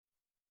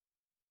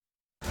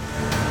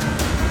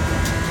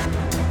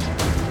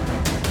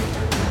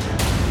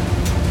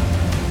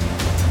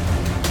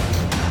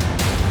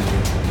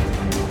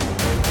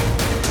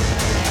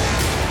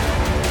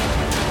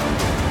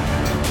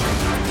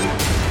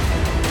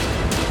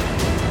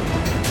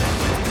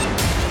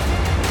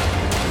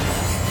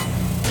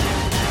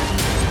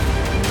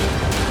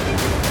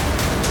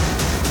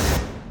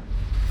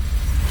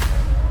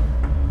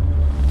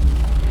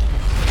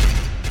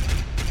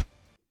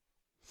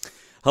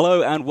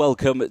Hello and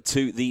welcome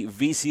to the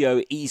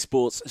VCO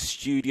Esports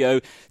Studio.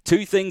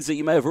 Two things that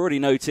you may have already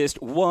noticed.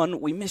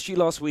 One, we missed you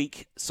last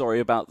week. Sorry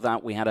about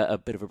that. We had a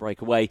bit of a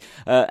breakaway.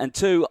 And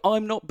two,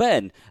 I'm not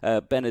Ben.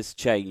 Ben has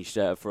changed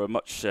for a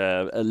much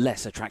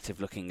less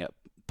attractive looking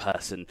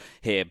person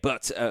here.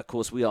 But, of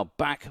course, we are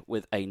back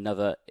with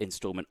another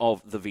installment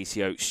of the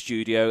VCO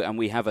Studio, and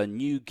we have a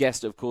new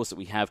guest, of course, that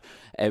we have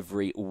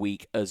every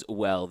week as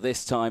well.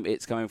 This time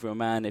it's coming from a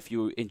man, if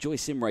you enjoy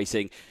sim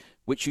racing,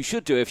 which you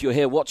should do if you're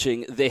here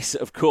watching this,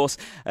 of course,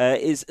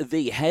 is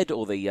the head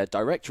or the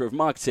director of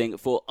marketing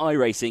for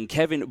iRacing,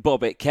 Kevin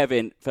Bobbitt.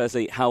 Kevin,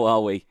 firstly, how are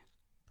we?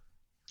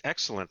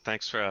 Excellent.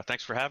 Thanks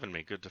for having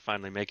me. Good to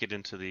finally make it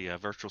into the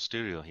virtual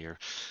studio here.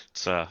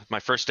 It's my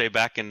first day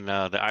back in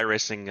the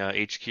iRacing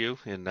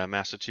HQ in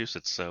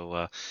Massachusetts,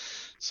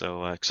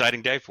 so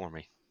exciting day for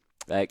me.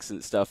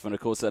 Excellent stuff, and of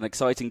course an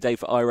exciting day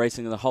for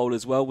iRacing as a whole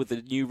as well, with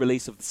the new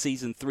release of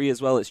Season 3 as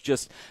well. It's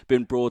just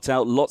been brought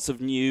out. Lots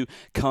of new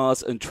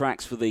cars and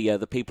tracks for the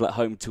people at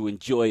home to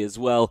enjoy as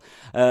well.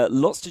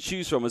 Lots to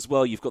choose from as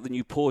well. You've got the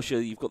new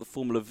Porsche, you've got the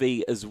Formula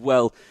V as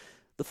well.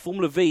 The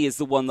Formula V is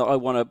the one that I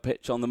want to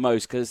pitch on the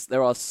most because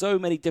there are so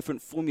many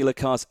different Formula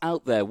cars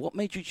out there. What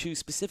made you choose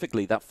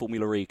specifically that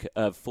Formula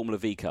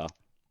V car?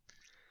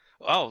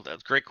 Oh,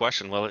 that's a great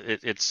question. Well,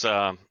 it's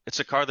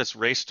a car that's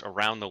raced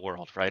around the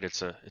world, right?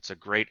 It's a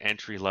great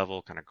entry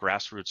level kind of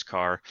grassroots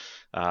car.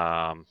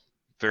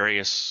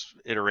 Various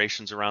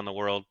iterations around the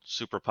world,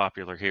 super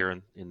popular here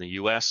in the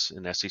US,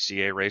 in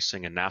SCCA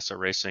racing and NASA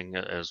racing,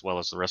 as well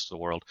as the rest of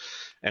the world.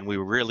 And we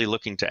were really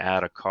looking to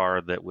add a car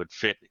that would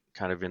fit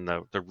kind of in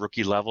the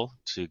rookie level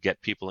to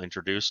get people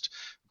introduced.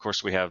 Of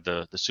course, we have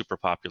the super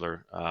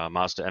popular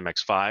Mazda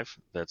MX-5.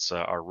 That's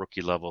our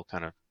rookie level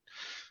kind of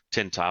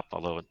tin top,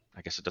 although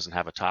I guess it doesn't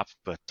have a top,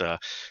 but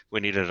we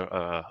needed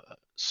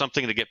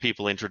something to get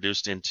people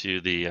introduced into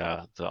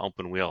the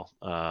open wheel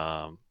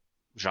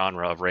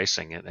genre of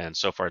racing, and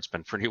so far it's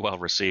been pretty well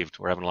received.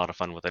 We're having a lot of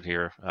fun with it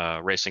here,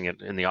 racing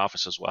it in the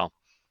office as well.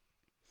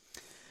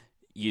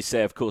 You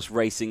say, of course,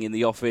 racing in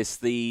the office.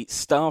 The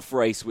staff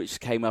race, which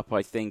came up,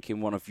 I think,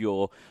 in one of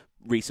your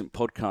recent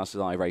podcasts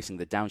with iRacing,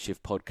 the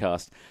Downshift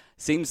podcast,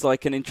 seems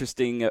like an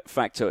interesting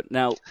factor.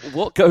 Now,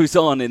 what goes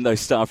on in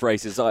those staff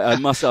races? I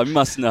must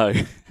know.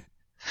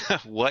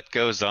 What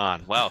goes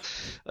on? Well,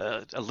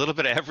 a little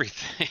bit of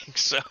everything.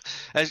 So,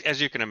 as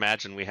you can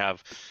imagine, we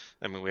have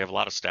a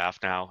lot of staff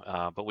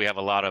now, but we have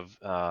a lot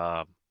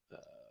of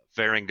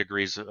varying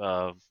degrees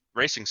of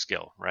racing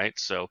skill, right?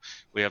 So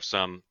we have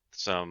some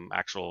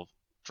actual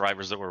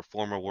drivers that were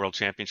former world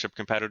championship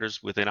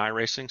competitors within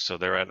iRacing, so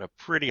they're at a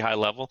pretty high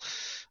level.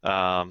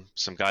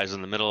 Some guys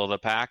in the middle of the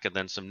pack, and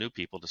then some new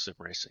people to sim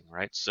racing,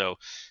 right? So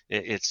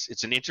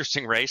it's an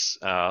interesting race,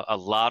 a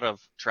lot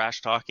of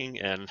trash talking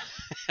and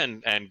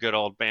and good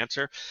old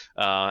banter,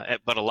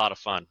 but a lot of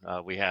fun.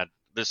 We had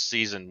this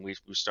season, we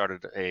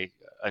started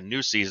a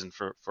new season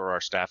for our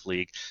staff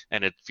league,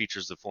 and it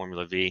features the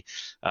Formula V,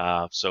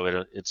 so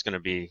it's going to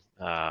be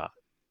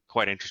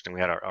quite interesting. We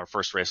had our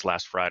first race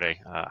last Friday.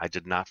 I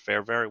did not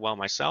fare very well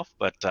myself,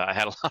 but I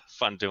had a lot of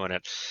fun doing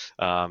it.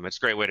 It's a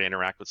great way to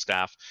interact with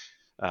staff,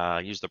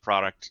 use the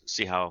product,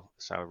 see how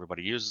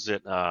everybody uses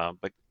it.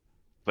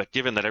 But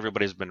given that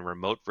everybody's been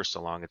remote for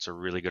so long, it's a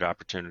really good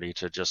opportunity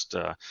to just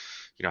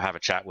have a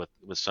chat with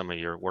some of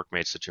your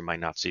workmates that you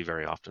might not see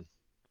very often.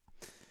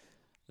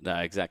 No,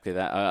 exactly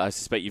that. I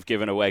suspect you've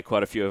given away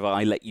quite a few of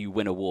I Let You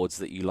Win awards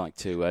that you like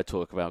to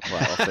talk about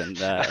quite often.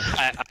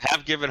 I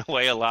have given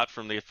away a lot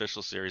from the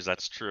official series,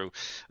 that's true.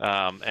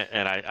 And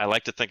I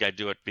like to think I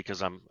do it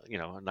because I'm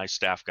a nice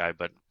staff guy,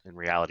 but in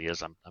reality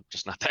I'm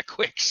just not that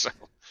quick. So.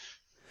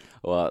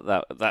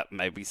 Well, that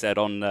may be said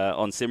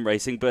on sim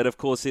racing, but of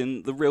course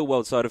in the real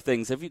world side of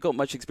things, have you got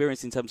much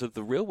experience in terms of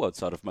the real world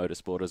side of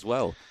motorsport as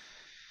well?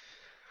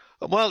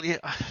 Well, yeah,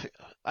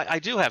 I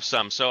do have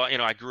some. So,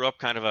 I grew up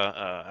kind of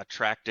a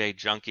track day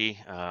junkie,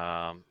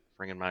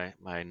 bringing my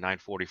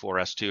 944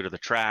 S2 to the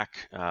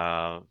track,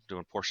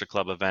 doing Porsche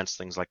Club events,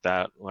 things like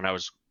that. When I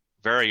was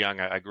very young,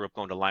 I grew up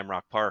going to Lime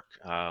Rock Park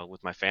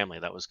with my family.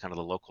 That was kind of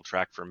the local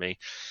track for me.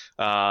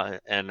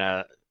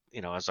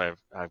 As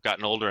I've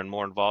gotten older and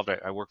more involved,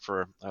 I've worked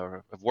for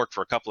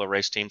a couple of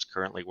race teams.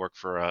 Currently work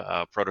for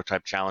a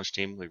prototype challenge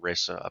team. We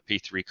race a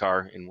P3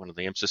 car in one of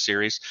the IMSA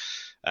series,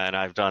 and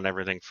I've done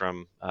everything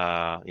from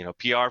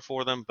PR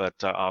for them,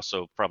 but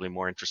also probably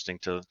more interesting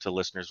to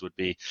listeners would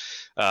be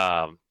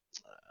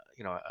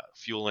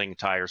fueling,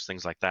 tires,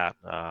 things like that.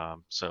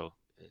 So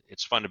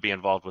it's fun to be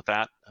involved with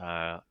that.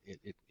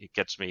 It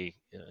gets me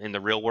in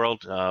the real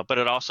world, but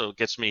it also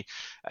gets me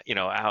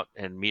out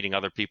and meeting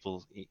other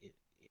people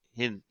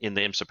in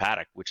the IMSA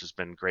paddock, which has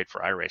been great for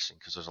iRacing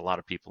because there's a lot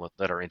of people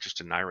that are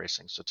interested in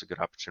iRacing, so it's a good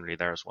opportunity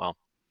there as well.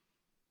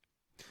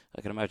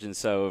 I can imagine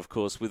so, of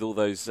course, with all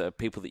those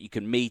people that you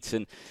can meet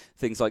and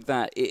things like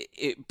that.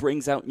 It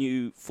brings out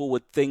new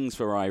forward things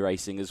for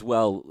iRacing as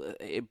well.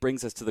 It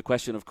brings us to the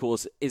question, of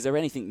course, is there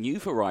anything new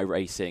for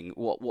iRacing?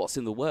 What's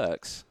in the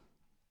works?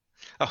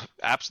 Oh,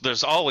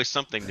 there's always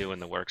something new in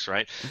the works,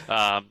 right?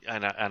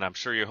 And I'm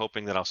sure you're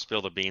hoping that I'll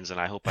spill the beans, and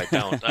I hope I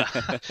don't.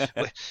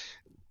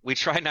 we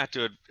try not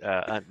to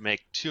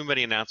make too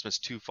many announcements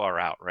too far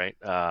out, right?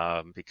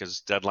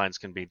 Because deadlines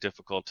can be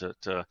difficult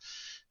to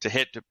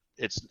hit.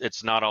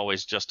 It's not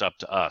always just up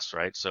to us,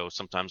 right? So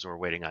sometimes we're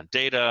waiting on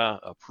data,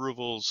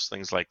 approvals,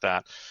 things like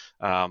that.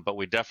 But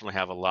we definitely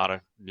have a lot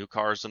of new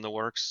cars in the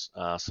works,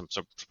 some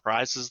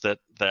surprises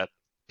that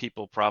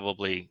people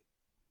probably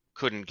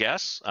couldn't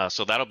guess.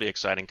 So that'll be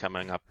exciting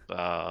coming up,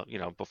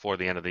 before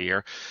the end of the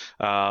year.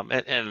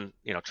 And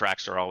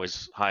tracks are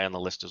always high on the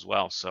list as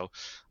well. So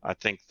I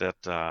think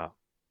that,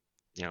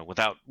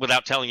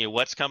 without telling you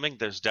what's coming,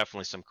 there's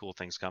definitely some cool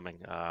things coming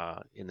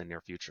in the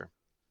near future.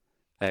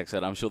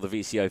 Excellent. I'm sure the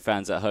VCO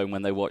fans at home,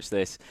 when they watch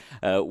this,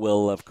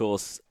 will, of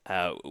course,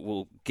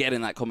 will get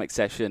in that comic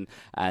session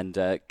and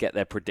get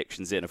their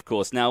predictions in, of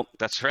course. Now,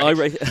 that's right.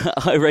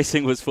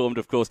 iRacing was formed,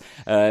 of course,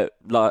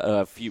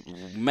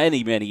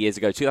 many years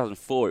ago.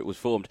 2004 it was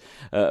formed,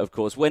 of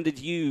course. When did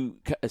you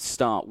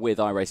start with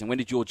iRacing? When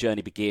did your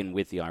journey begin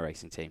with the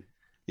iRacing team?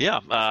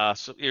 Yeah,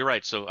 so you're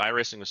right. So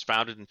iRacing was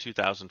founded in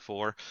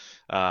 2004,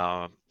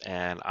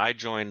 and I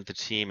joined the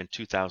team in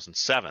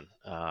 2007.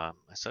 I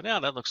said, yeah,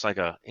 that looks like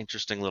an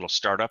interesting little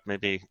startup.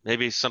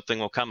 Maybe something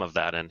will come of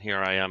that. And here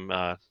I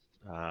am,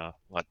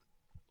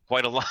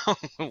 quite a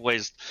long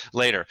ways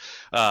later.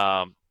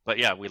 But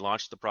yeah, we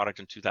launched the product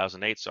in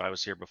 2008. So I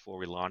was here before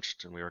we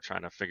launched, and we were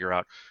trying to figure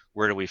out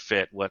where do we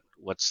fit? Where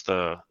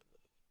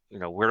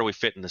do we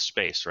fit in the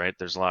space, right?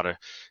 There's a lot of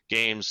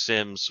games,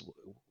 sims.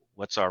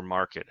 What's our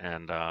market?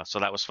 And so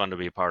that was fun to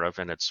be a part of,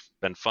 and it's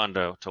been fun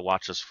to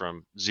watch us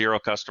from 0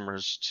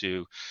 customers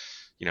to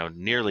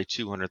nearly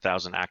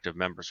 200,000 active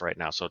members right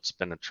now. So it's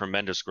been a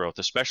tremendous growth,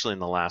 especially in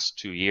the last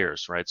 2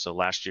 years, right? So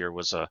last year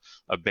was a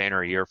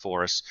banner year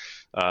for us,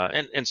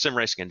 and sim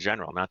racing in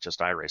general, not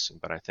just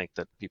iRacing, but I think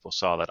that people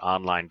saw that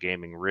online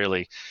gaming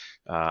really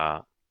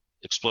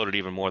exploded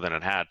even more than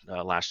it had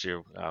last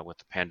year with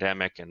the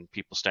pandemic and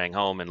people staying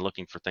home and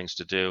looking for things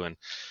to do. And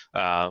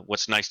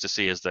what's nice to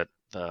see is that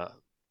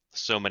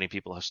so many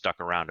people have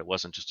stuck around. It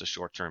wasn't just a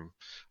short-term,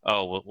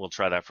 we'll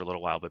try that for a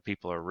little while, but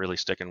people are really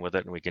sticking with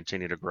it, and we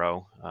continue to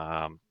grow.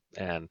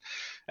 And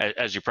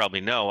as you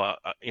probably know,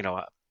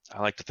 I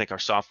like to think our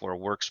software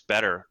works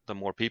better the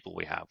more people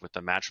we have with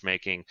the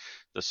matchmaking,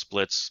 the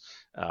splits.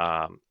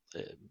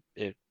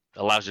 It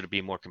allows you to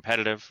be more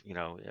competitive.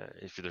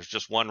 If there's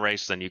just one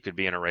race, then you could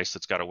be in a race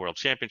that's got a world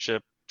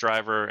championship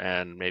driver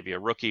and maybe a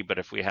rookie. But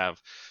if we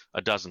have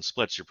a dozen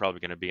splits, you're probably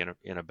going to be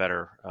in a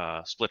better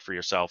split for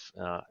yourself.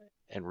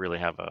 And really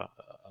have a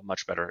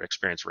much better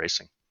experience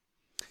racing.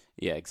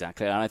 Yeah,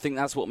 exactly. And I think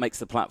that's what makes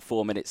the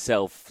platform in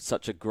itself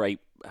such a great,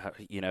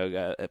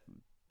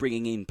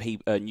 bringing in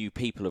new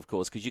people, of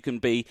course, because you can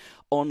be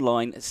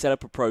online, set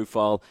up a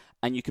profile,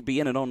 and you could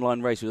be in an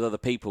online race with other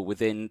people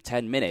within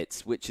 10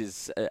 minutes, which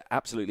is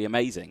absolutely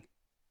amazing.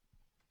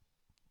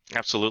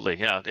 Absolutely,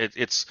 yeah.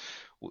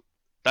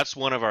 That's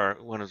one of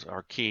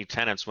our key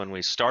tenets when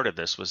we started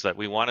this, was that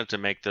we wanted to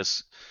make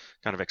this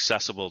kind of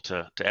accessible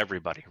to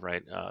everybody,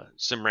 right?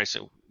 Sim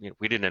racing,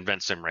 we didn't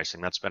invent sim racing,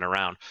 that's been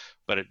around,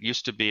 but it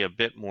used to be a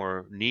bit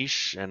more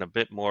niche and a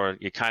bit more,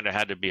 you kind of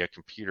had to be a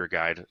computer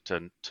guy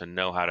to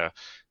know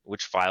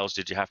which files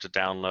did you have to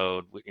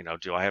download,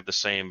 do I have the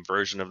same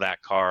version of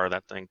that car,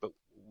 that thing, but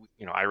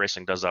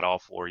iRacing does that all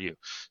for you.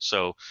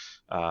 So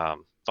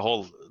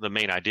the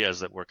main idea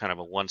is that we're kind of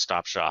a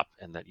one-stop shop,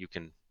 and that you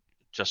can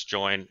just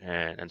join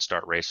and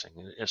start racing,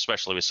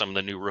 especially with some of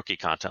the new rookie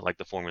content like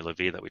the Formula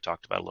V that we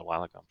talked about a little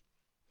while ago.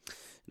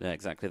 Yeah,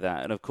 exactly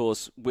that. And of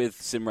course, with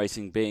sim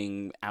racing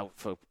being out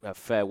for a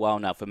fair while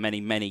now, for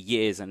many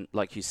years, and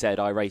like you said,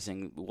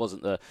 iRacing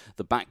wasn't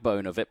the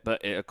backbone of it,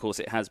 but of course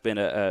it has been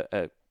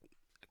a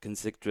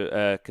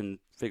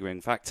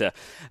configuring factor.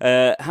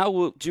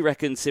 How do you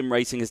reckon sim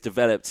racing has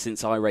developed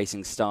since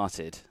iRacing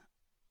started?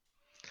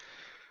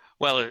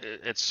 Well,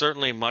 it's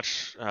certainly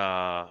much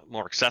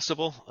more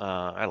accessible.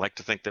 I like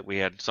to think that we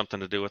had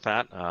something to do with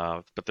that.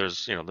 But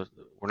there's,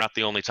 we're not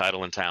the only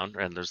title in town,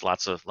 and there's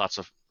lots of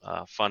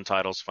fun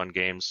titles, fun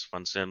games,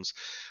 fun sims.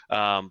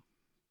 But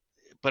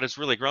it's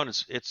really grown.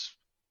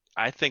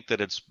 I think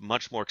that it's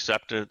much more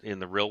accepted in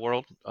the real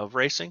world of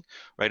racing,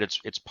 right?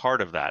 It's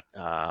part of that,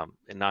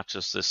 and not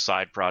just this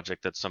side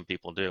project that some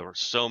people do.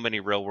 So many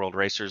real world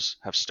racers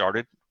have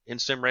started in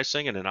sim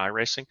racing and in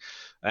iRacing,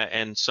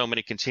 and so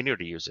many continue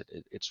to use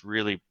it. It's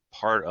really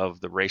part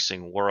of the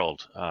racing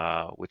world,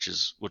 which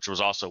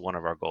was also one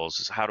of our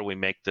goals, is how do we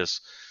make this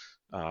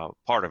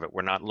part of it?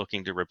 We're not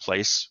looking to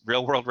replace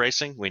real world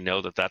racing. We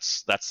know that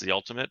that's the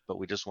ultimate, but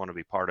we just want to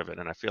be part of it.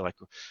 And I feel like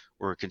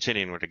we're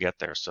continuing to get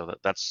there. So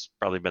that's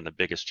probably been the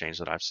biggest change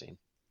that I've seen.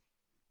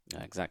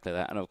 Yeah, exactly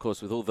that. And of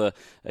course, with all the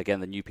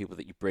new people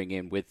that you bring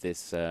in with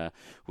this,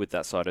 with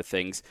that side of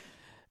things,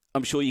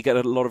 I'm sure you get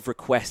a lot of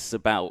requests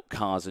about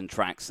cars and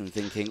tracks and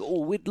thinking,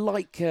 we'd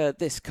like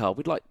this car,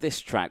 we'd like this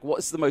track.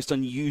 What's the most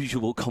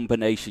unusual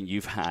combination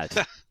you've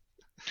had?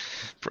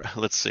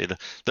 Let's see.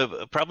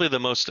 Probably the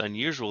most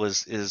unusual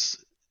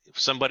is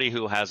somebody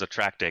who has a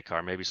track day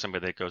car, maybe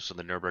somebody that goes to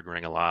the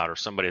Nürburgring a lot, or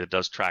somebody that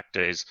does track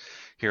days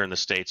here in the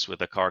States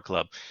with a car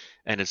club.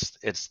 and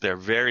it's their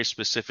very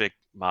specific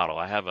model.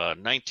 I have a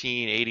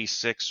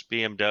 1986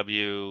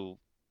 BMW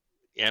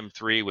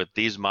M3 with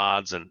these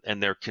mods,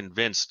 and they're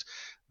convinced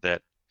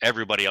that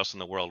everybody else in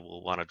the world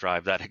will want to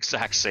drive that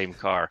exact same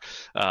car.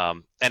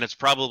 And it's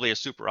probably a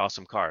super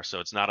awesome car, so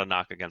it's not a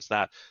knock against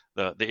that.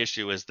 The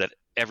issue is that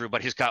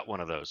everybody's got one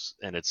of those,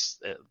 and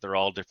they're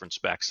all different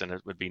specs, and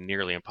it would be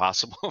nearly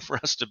impossible for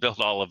us to build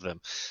all of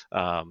them.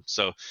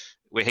 So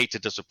we hate to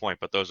disappoint,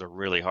 but those are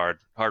really hard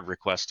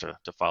requests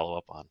to follow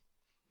up on.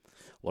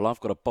 Well,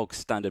 I've got a bog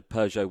standard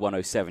Peugeot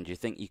 107. Do you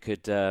think you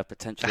could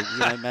potentially,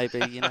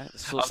 maybe,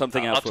 sort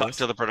something out for us? I'll talk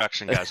to the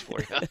production guys for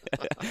you.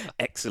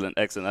 Excellent.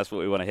 That's what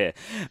we want to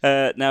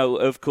hear. Now,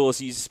 of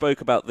course, you spoke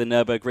about the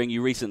Nürburgring.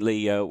 You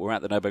recently were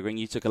at the Nürburgring.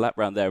 You took a lap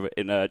round there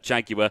in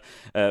Jaguar,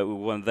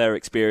 one of their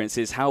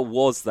experiences. How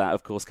was that,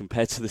 of course,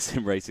 compared to the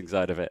sim racing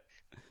side of it?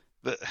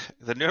 The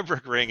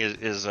Nürburgring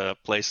is a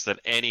place that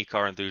any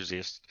car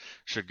enthusiast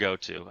should go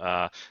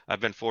to.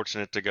 I've been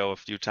fortunate to go a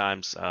few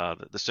times.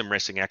 The Sim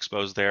Racing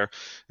Expo's there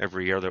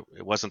every year.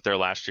 It wasn't there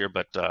last year,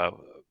 but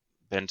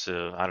been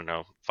to, I don't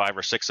know, 5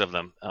 or 6 of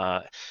them.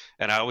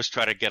 And I always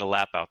try to get a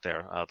lap out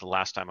there. The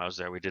last time I was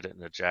there, we did it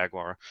in a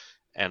Jaguar,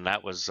 and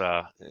that was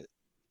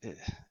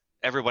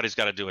everybody's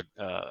got to do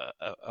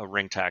a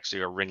ring taxi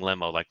or ring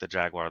limo, like the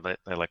Jaguar. They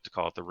like to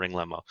call it the ring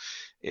limo.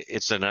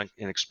 It's an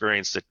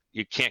experience that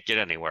you can't get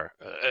anywhere,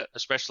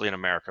 especially in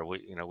America.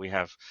 We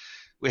have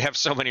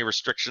so many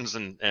restrictions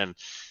and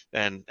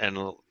I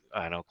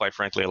know, quite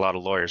frankly, a lot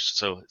of lawyers.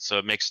 So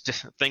it makes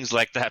things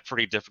like that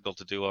pretty difficult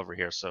to do over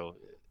here. So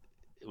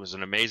it was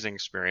an amazing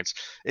experience.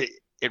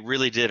 It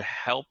really did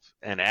help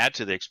and add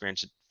to the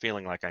experience,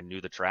 feeling like I knew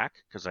the track,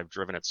 because I've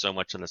driven it so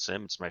much in the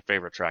sim. It's my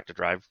favorite track to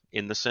drive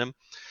in the sim.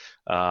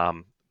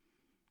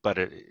 But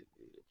it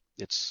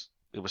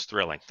was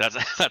thrilling.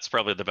 That's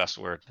probably the best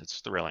word. It's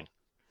thrilling.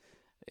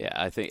 Yeah,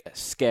 I think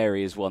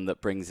scary is one that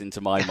brings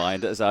into my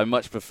mind, as I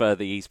much prefer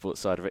the esports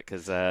side of it,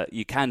 because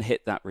you can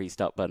hit that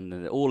restart button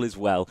and all is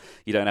well.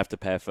 You don't have to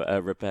pay for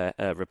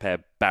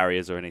repair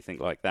barriers or anything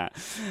like that.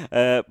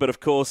 But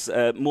of course,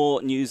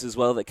 more news as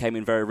well that came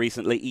in very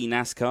recently.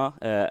 eNASCAR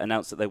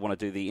announced that they want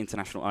to do the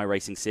International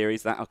iRacing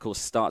Series. That, of course,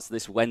 starts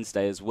this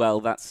Wednesday as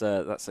well. That's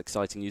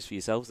exciting news for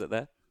yourselves, is it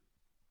there?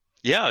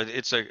 Yeah,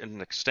 it's an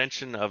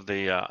extension of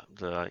the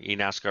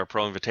eNASCAR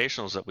Pro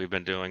Invitationals that we've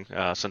been doing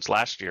since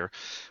last year.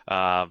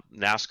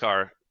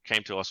 NASCAR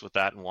came to us with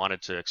that and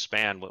wanted to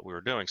expand what we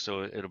were doing,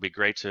 so it'll be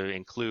great to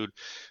include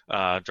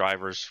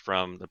drivers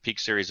from the Peak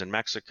Series in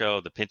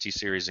Mexico, the Pinty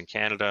Series in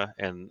Canada,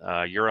 and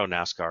Euro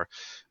NASCAR,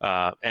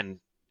 and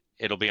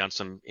it'll be on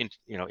some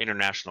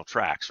international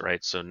tracks,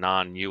 right? So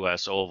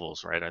non-U.S.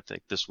 ovals, right? I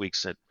think this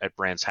week's at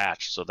Brands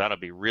Hatch, so that'll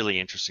be really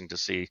interesting to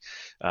see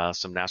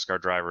some NASCAR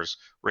drivers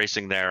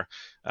racing there.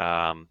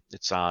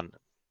 It's on,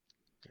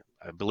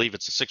 I believe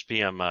it's at 6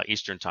 p.m.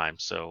 Eastern time,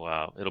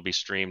 so it'll be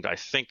streamed, I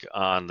think,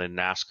 on the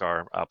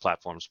NASCAR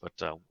platforms, but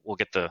we'll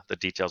get the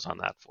details on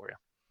that for you.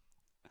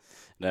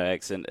 No,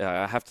 excellent.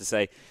 I have to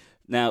say,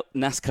 now,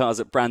 NASCAR's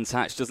at Brands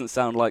Hatch doesn't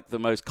sound like the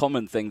most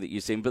common thing that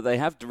you've seen, but they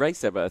have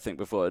raced there, I think,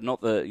 before.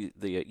 Not the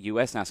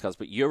US NASCARs,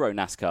 but Euro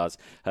NASCARs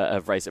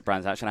have raced at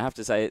Brands Hatch. And I have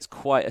to say, it's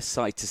quite a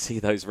sight to see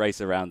those race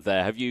around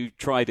there. Have you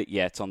tried it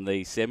yet on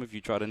the sim? Have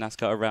you tried a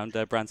NASCAR around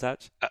Brands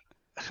Hatch?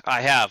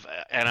 I have,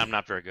 and I'm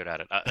not very good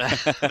at it.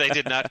 They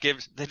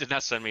did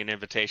not send me an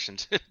invitation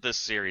to this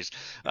series,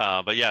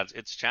 but yeah,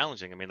 it's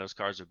challenging. I mean, those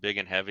cars are big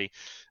and heavy.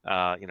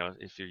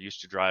 If you're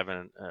used to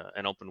driving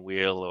an open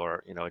wheel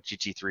or a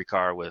GT3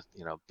 car with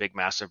big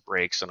massive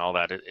brakes and all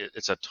that,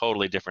 it's a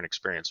totally different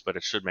experience. But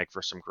it should make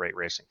for some great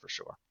racing for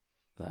sure.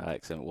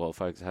 Excellent. Well,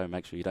 folks at home,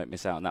 make sure you don't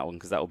miss out on that one,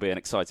 because that will be an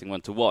exciting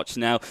one to watch.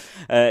 Now,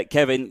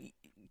 Kevin,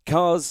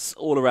 cars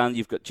all around.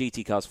 You've got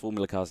GT cars,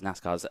 Formula cars,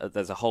 NASCARs.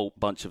 There's a whole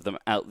bunch of them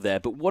out there.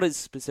 But what is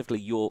specifically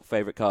your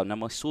favourite car? Now,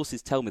 my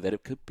sources tell me that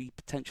it could be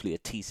potentially a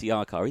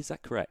TCR car. Is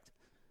that correct?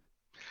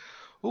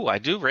 Oh, I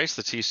do race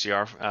the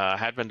TCR. I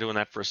had been doing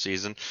that for a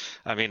season.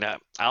 I mean,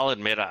 I'll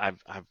admit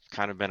I've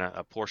kind of been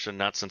a Porsche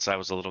nut since I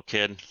was a little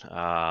kid.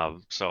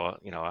 So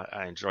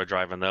I enjoy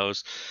driving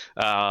those.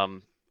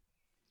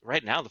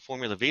 Right now, the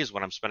Formula V is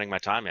what I'm spending my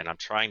time in. I'm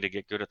trying to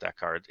get good at that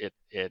car.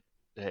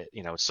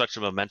 It's such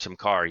a momentum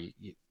car.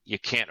 You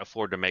can't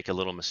afford to make a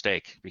little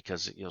mistake,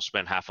 because you'll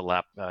spend half a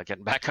lap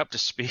getting back up to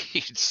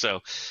speed. So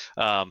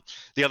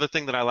the other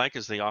thing that I like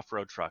is the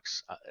off-road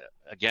trucks.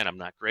 Again, I'm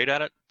not great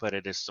at it, but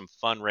it is some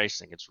fun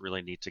racing. It's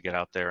really neat to get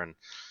out there and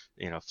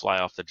fly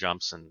off the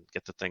jumps and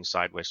get the thing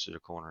sideways through the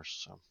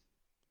corners. So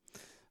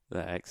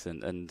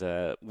excellent.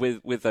 And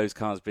with those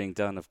cars being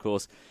done, of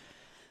course,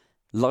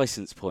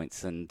 license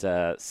points and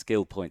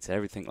skill points,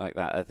 everything like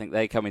that, I think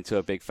they come into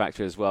a big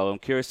factor as well. I'm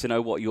curious to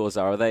know what yours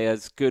are. Are they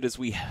as good as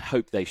we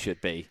hope they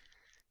should be?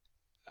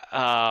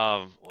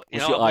 I'll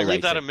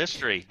leave that a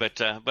mystery,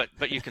 but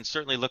you can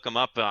certainly look them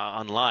up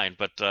online.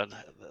 But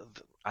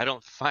I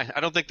don't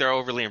think they're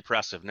overly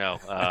impressive. No,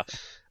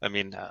 I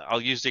mean, I'll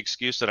use the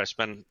excuse that I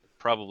spend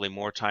probably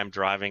more time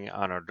driving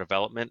on our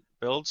development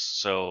builds,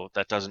 so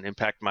that doesn't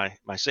impact my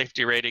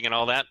safety rating and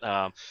all that.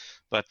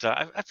 But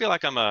I feel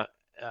like I'm a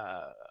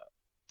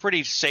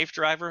pretty safe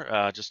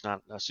driver, just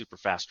not a super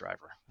fast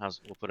driver.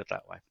 We'll put it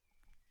that way.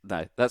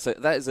 No,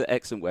 that is an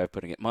excellent way of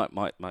putting it.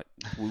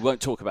 We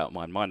won't talk about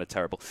mine. Mine are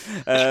terrible.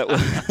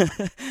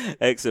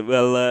 Excellent.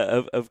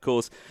 Well, of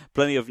course,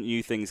 plenty of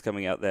new things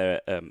coming out there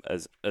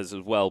as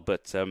well.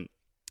 But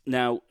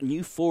now,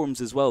 new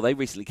forums as well. They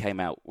recently came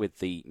out with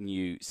the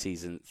new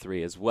Season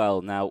 3 as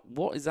well. Now,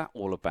 what is that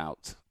all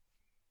about?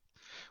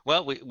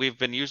 Well, we've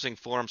been using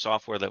forum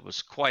software that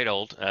was quite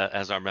old,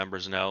 as our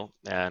members know,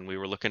 and we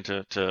were looking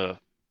to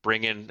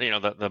bring in,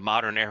 the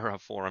modern era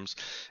of forums,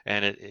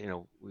 and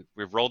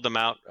we've rolled them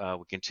out.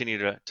 We continue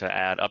to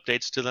add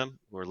updates to them.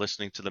 We're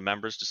listening to the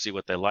members to see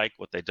what they like,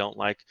 what they don't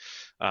like.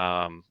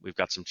 We've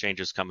got some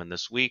changes coming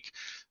this week.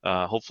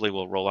 Hopefully,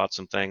 we'll roll out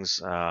some things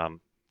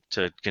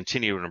to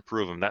continue to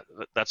improve them.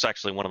 That's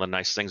actually one of the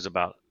nice things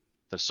about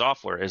the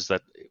software, is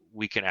that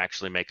we can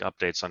actually make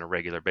updates on a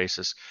regular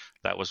basis.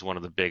 That was one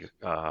of the big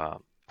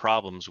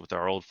problems with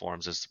our old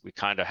forums, is we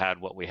kind of had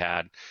what we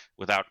had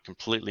without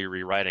completely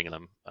rewriting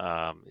them.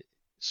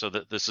 So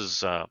that this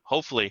is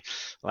hopefully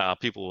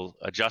people will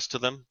adjust to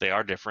them. They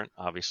are different,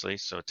 obviously,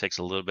 so it takes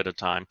a little bit of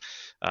time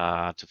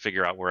to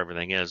figure out where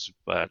everything is.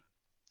 But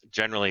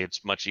generally,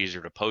 it's much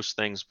easier to post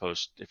things.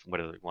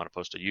 Whether you want to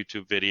post a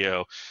YouTube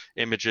video,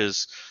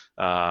 images,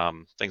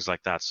 things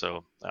like that.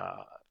 So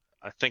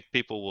I think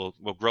people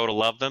will grow to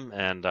love them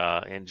and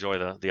enjoy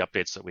the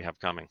updates that we have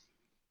coming.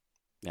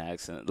 Yeah,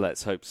 excellent.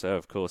 Let's hope so,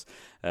 of course.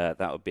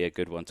 That would be a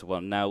good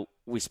one-to-one. Now,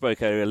 we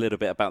spoke earlier a little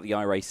bit about the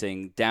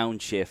iRacing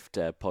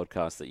Downshift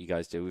podcast that you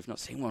guys do. We've not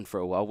seen one for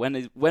a while.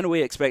 When are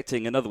we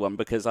expecting another one?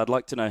 Because I'd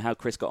like to know how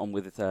Chris got on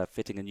with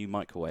fitting a new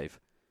microwave.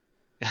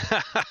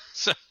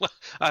 So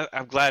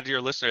I'm glad you're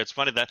a listener. It's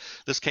funny that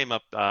this came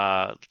up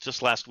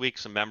just last week.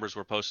 Some members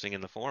were posting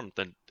in the forum,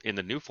 in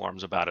the new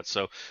forums about it.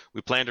 So we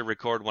plan to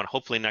record one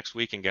hopefully next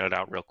week and get it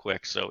out real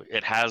quick. So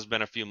it has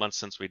been a few months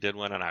since we did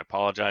one, and I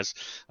apologize.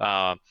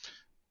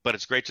 But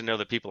it's great to know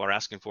that people are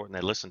asking for it and they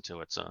listen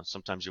to it. So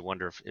sometimes you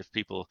wonder if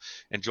people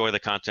enjoy the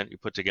content you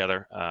put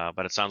together.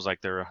 But it sounds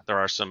like there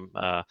are some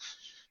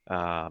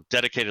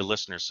dedicated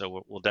listeners,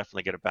 so we'll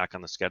definitely get it back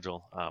on the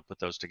schedule, put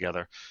those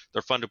together.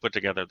 They're fun to put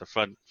together.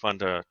 They're fun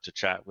to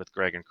chat with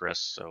Greg and Chris.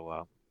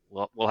 So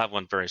we'll have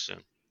one very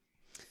soon.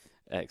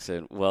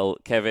 Excellent. Well,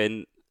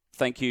 Kevin,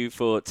 thank you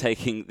for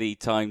taking the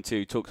time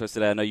to talk to us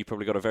today. I know you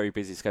probably got a very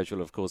busy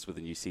schedule, of course, with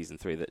the new Season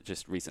 3 that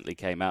just recently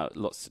came out.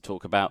 Lots to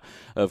talk about,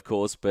 of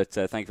course, but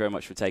thank you very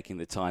much for taking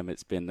the time.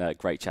 It's been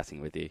great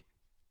chatting with you.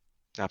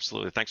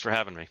 Absolutely. Thanks for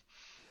having me.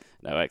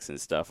 No, excellent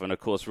stuff. And, of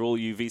course, for all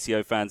you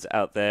VCO fans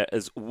out there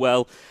as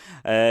well,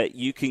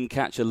 you can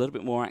catch a little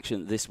bit more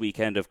action this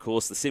weekend, of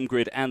course. The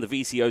SimGrid and the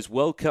VCO's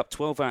World Cup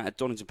 12 Hour at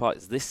Donington Park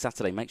is this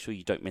Saturday. Make sure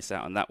you don't miss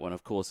out on that one,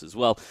 of course, as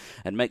well.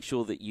 And make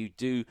sure that you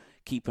do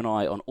keep an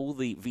eye on all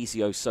the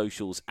VCO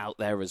socials out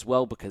there as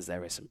well, because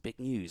there is some big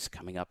news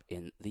coming up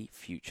in the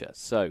future.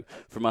 So,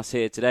 from us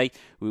here today,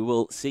 we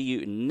will see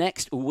you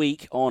next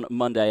week on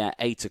Monday at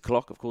 8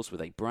 o'clock, of course,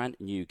 with a brand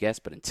new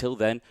guest. But until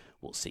then,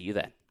 we'll see you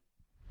then.